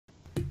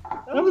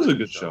That was a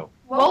good show.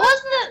 What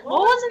was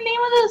the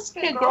name of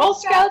the Girl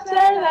Scouts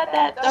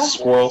there?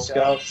 Squirrel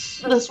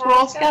Scouts. The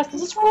Squirrel Scouts.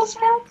 Was it Squirrel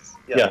Scouts?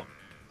 Yeah.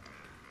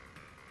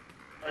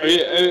 Are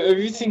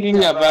you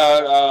thinking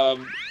about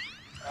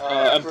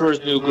Emperor's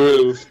New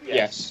Groove?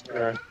 Yes,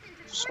 they're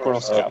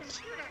Squirrel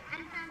Scouts.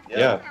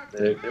 Yeah,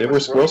 they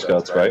were Squirrel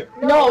Scouts, right?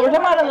 No, we're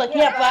talking about like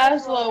Camp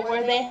Laszlo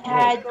where they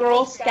had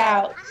Girl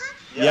Scouts.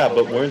 Yeah,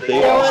 but weren't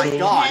they Oh also... my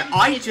god,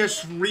 I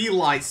just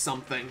realized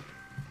something.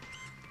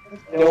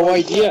 No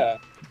idea.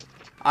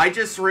 I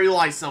just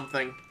realized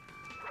something.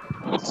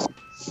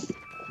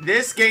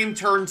 This game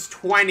turns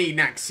 20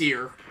 next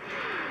year.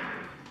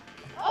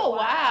 Oh,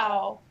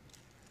 wow.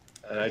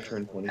 And I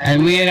turned 20.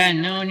 And we got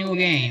no new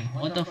game.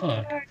 What the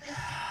fuck?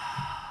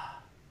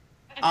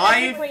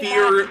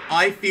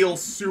 I feel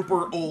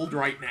super old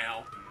right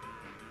now.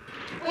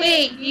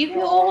 Wait, you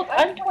feel old?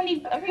 I'm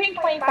turning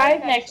 25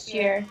 next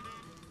year.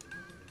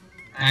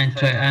 I'm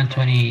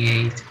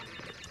 28.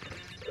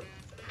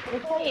 You're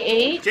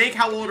 28? Jake,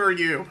 how old are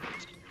you?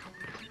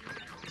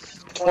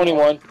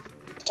 21.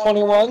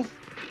 21?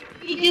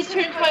 He just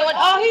turned 21.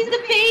 Oh, he's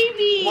the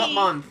baby! What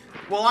month?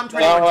 Well, I'm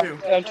 21 too.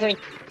 I'm turning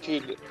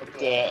 22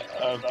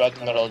 about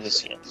the middle of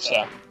this year,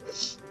 so.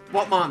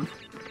 What month?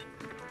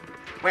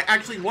 Wait,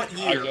 actually, what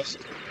year? August.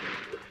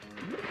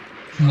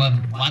 What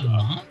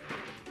month?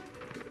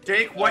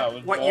 Jake,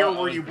 what year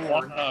were you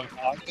born?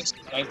 August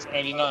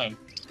 1999.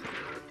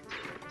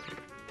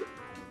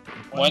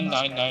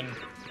 199.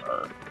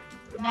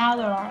 Now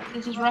there are.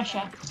 This is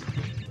Russia.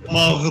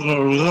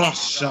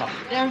 Russia.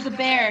 There's a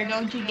bear,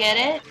 don't you get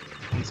it?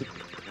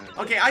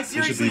 Okay, I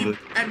seriously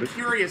am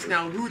curious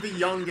now who the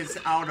youngest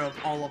out of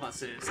all of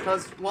us is,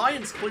 because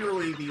Lion's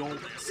clearly the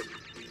oldest.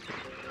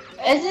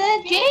 Isn't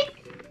it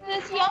Jake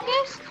that's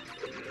youngest?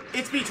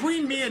 It's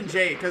between me and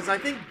Jake, because I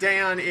think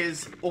Dan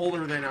is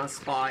older than us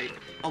by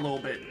a little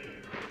bit.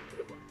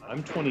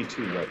 I'm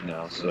 22 right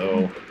now,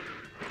 so...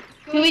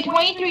 He'll be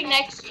 23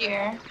 next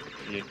year.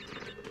 Yeah.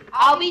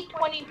 I'll be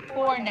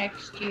 24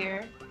 next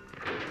year.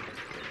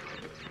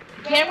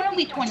 Cameron will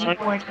be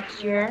 24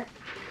 next year.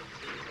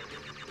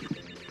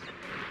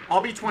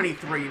 I'll be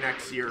 23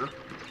 next year.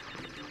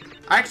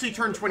 I actually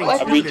turned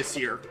 22 this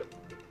year.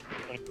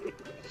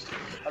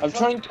 I'm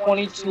turning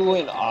 22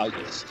 in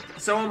August.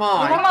 So am We're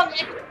talking I. about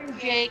next year,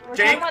 Jake. We're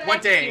Jake, talking about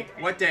what next day? year.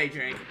 What day,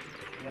 Jake?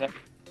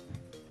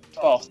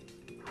 Oh.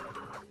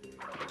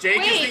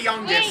 Jake is the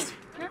youngest.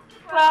 Wait,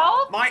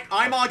 12?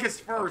 I'm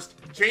August 1st.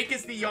 Jake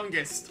is the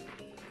youngest.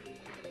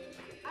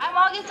 I'm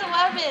August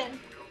 11.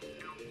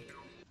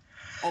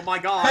 Oh my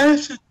god.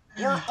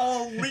 We're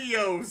all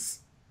Leos.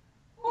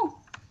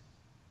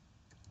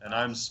 And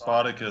I'm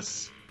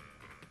Spartacus.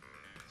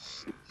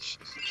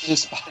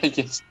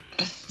 Spartacus.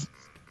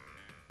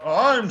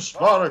 I'm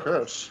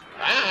Spartacus.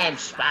 I'm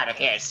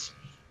Spartacus.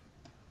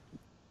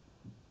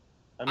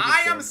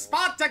 I am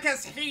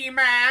Spartacus,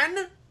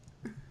 He-Man.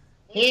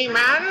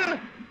 He-Man.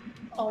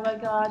 Oh my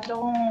god,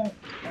 don't.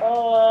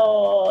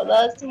 Oh,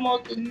 that's the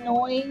most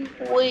annoying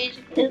voice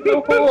in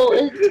the whole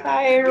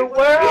entire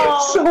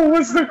world. So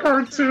was the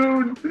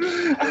cartoon.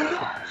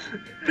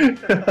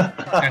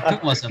 Cartoon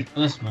was the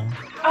first one.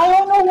 I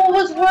don't know what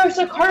was worse,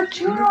 the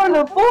cartoon or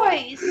the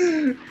voice.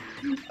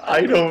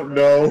 I don't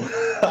know.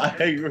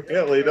 I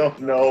really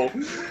don't know.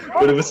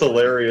 But it was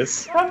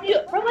hilarious. From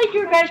like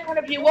your guys' point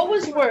of view, what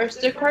was worse,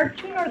 the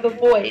cartoon or the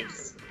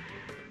voice?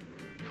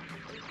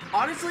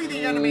 Honestly,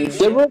 the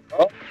animation.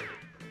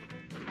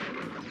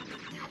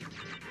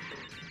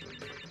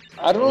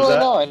 I don't really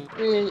know.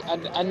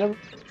 I never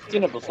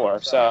seen it before,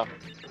 so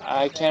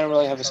I can't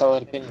really have a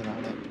solid opinion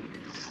on it.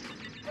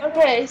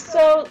 Okay,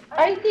 so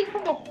I think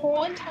from the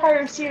whole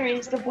entire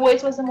series, the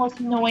voice was the most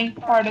annoying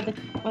part of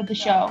the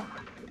show.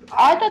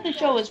 I thought the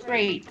show was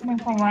great, coming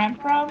from where I'm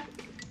from.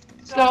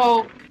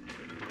 So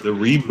The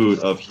reboot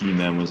of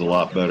He-Man was a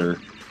lot better.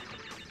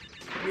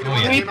 You know,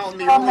 came out in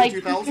the early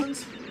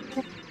 2000s?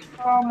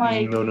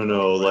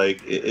 No.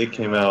 Like, it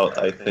came out,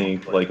 I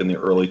think, like in the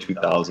early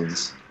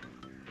 2000s.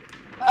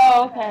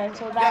 Oh, okay.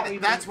 So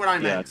that's what I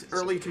meant. Yeah.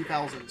 Early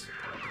 2000s.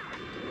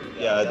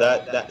 Yeah,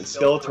 that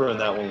Skeletor in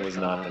that one was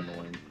not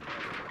annoying.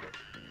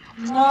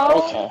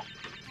 No. Okay.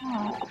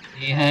 Oh.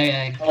 He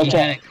had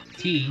a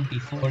T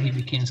before he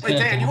became Wait,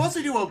 Dan, you Skeletor.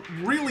 also do a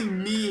really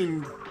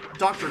mean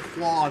Dr.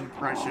 Claw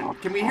impression.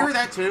 Can we hear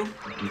that too?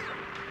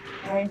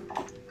 Sorry.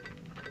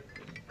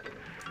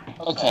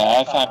 Okay,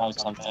 I found out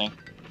something.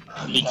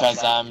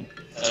 Because I'm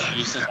a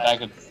useless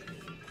bag of...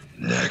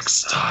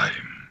 Next time.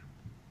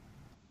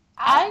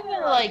 I'm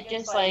gonna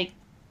just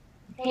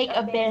take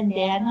a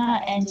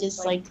bandana and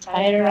just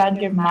tie it around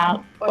your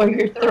mouth or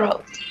your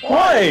throat.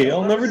 Why?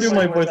 I'll never do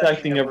my voice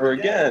acting ever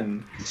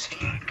again.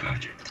 God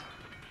damn it.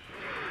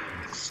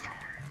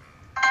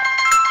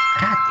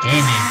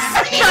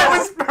 That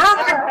was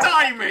perfect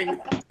timing!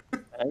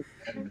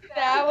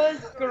 That was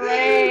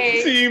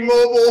great.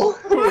 T-Mobile,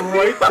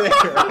 right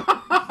there.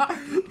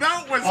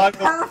 That was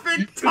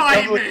perfect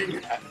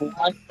timing!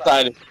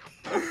 Blindsided.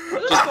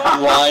 Just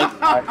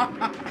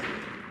blindsided.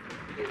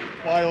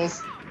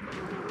 Miles.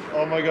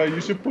 Oh my god,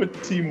 you should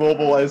put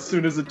T-Mobile as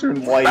soon as it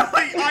turned white.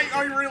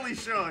 I really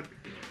should.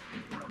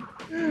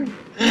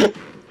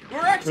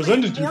 We're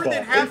actually more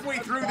than halfway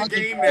through the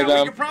game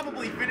now. We could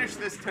probably finish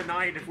this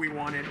tonight if we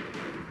wanted.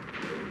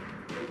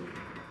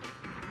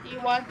 You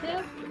want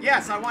to?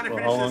 Yes, I want to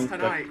finish this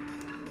tonight.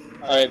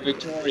 Alright,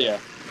 Victoria.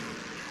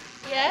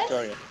 Yes?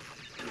 Victoria.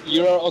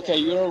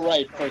 You're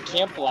right. For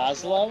Camp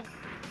Laszlo,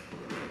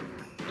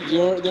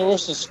 the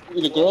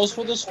girls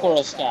were the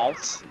Squirrel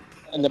Scouts,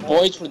 and the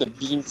boys were the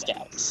Bean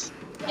Scouts.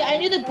 Yeah, I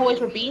knew the boys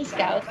were Bean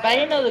Scouts, but I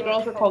didn't know the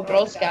girls were called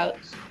Girl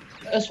Scouts.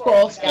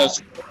 Squirrel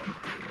Scouts.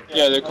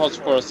 Yeah, they're called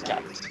Squirrel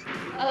Scouts.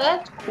 Oh,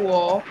 that's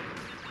cool.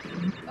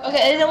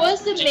 Okay, and it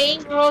was the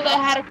main girl that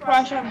had a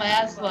crush on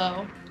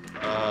Laszlo.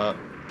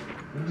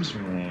 What was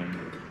her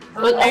name?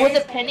 Was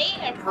it Penny?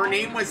 Her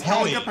name was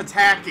Helga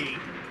Pataki.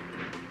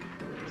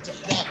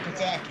 Yeah,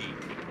 Pataki.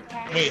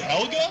 Wait,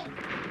 Helga?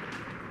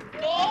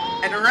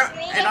 No! And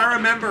I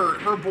remember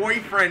her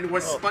boyfriend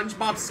was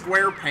SpongeBob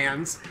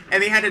SquarePants,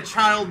 and they had a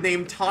child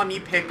named Tommy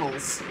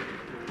Pickles.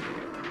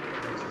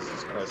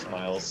 Jesus Christ,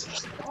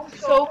 Miles. I'm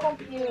so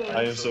confused.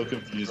 I am so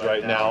confused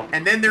right now.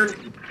 And then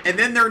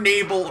their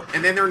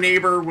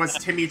neighbor was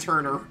Timmy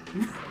Turner.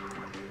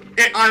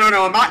 I don't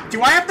know.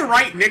 Do I have the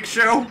right Nick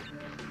show?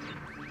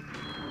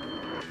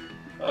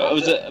 It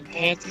was a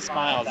Pansy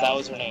Smiles. That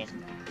was her name.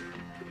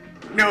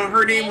 No,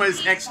 her name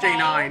was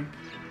XJ9.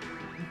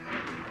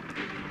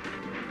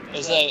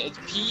 It's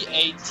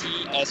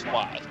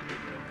P-A-T-S-Y.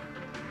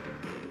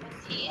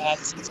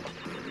 Patsy.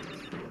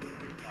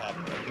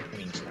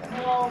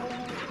 No.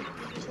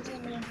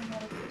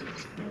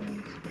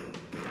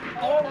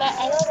 I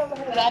don't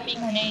remember that being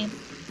her name.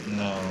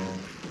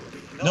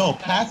 No,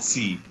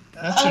 Patsy.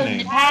 That's her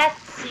name.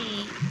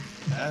 Patsy.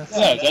 Yeah,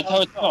 that's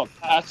how it's spelled.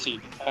 Patsy.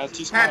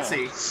 Patsy Smiles.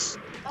 Patsy.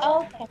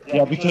 Oh, okay.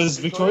 Yeah, because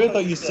Victoria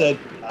thought you said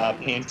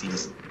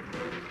panties.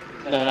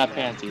 No, not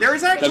panties.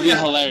 There's actually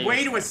a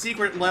way to a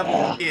secret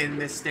level in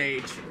this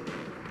stage.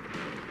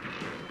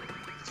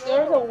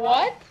 There's a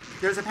what?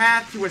 There's a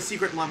path to a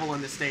secret level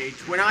in this stage.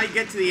 When I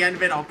get to the end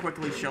of it, I'll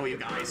quickly show you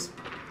guys.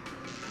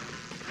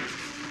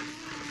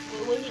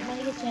 When you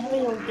get to the end of it,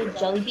 you'll get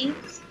jelly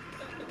beans?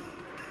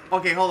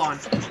 Okay, hold on.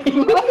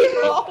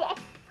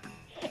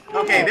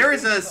 Okay, there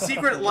is a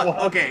secret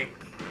okay.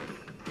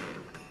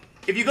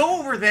 If you go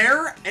over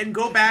there and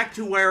go back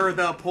to where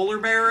the polar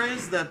bear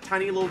is, the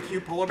tiny little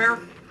cute polar bear,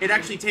 it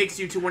actually takes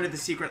you to one of the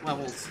secret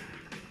levels.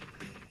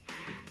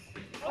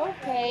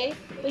 Okay,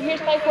 but here's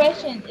my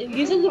question. If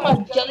you said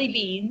about jelly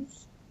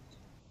beans...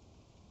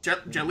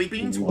 Jelly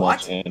beans? You What?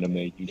 watch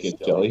anime, you get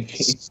jelly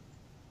beans.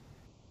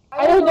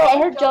 I don't know, I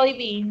heard jelly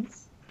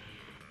beans.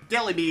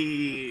 Jelly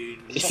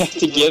beans. You have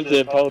to give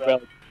the polar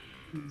bear.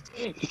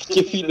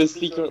 Give you the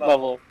secret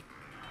level.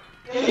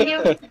 You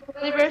give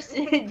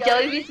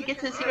jelly beans to get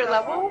to the secret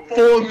level?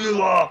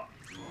 Formula!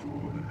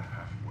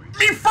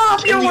 Me Give me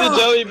formula! the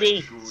jelly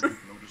beans! Sure,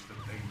 notice that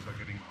things are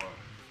getting harder.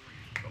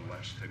 The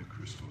last 10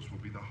 crystals will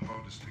be the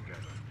hardest to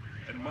gather.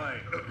 And my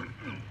our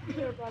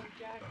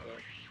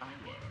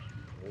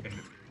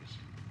enemies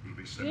will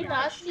be Do you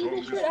not see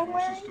the shirt I'm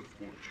wearing?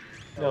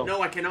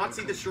 No, I cannot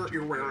see the shirt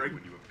you're wearing.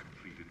 When you have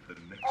completed the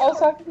next I was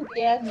talking to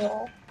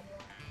Daniel.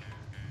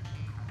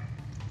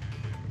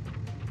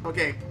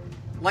 Okay,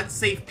 let's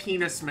save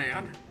Penis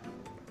Man.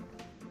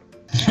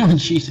 Oh,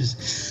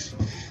 Jesus.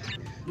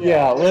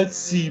 Yeah, let's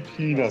see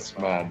Penis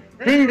Man.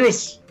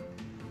 Pingus!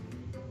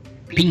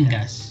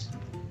 Pingas.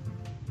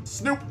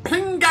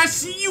 Snooping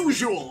as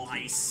usual,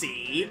 I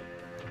see.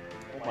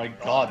 Oh my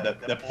god,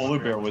 that polar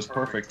bear was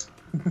perfect.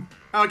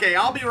 Okay,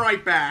 I'll be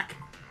right back.